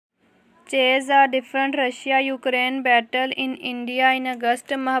Chase a different Russia-Ukraine battle in India in August.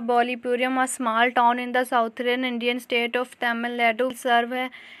 Mahabalipuram, a small town in the southern Indian state of Tamil Nadu, will serve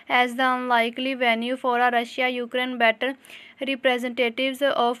as the unlikely venue for a Russia-Ukraine battle. Representatives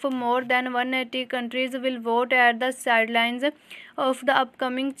of more than 180 countries will vote at the sidelines of the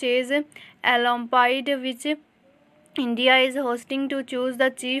upcoming Chess Olympiad, which India is hosting, to choose the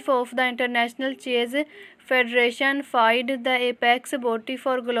chief of the International Chess Federation. FIDE, the apex body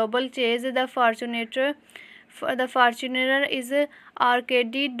for global chess. The fortuner is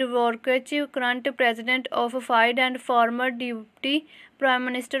Arkady Dvorkovich, current president of FIDE and former deputy prime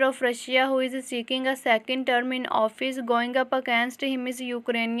minister of Russia, who is seeking a second term in office. Going up against him is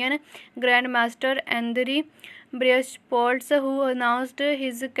Ukrainian grandmaster Andriy Bryaspolts, who announced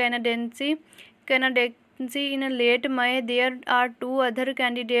his candidacy in late May. There are two other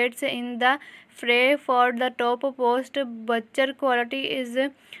candidates in the fray for the top post. Bachar Quality,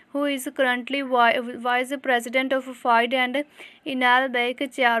 who is currently vice president of FIDE, and Inalbek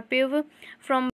Charpiv from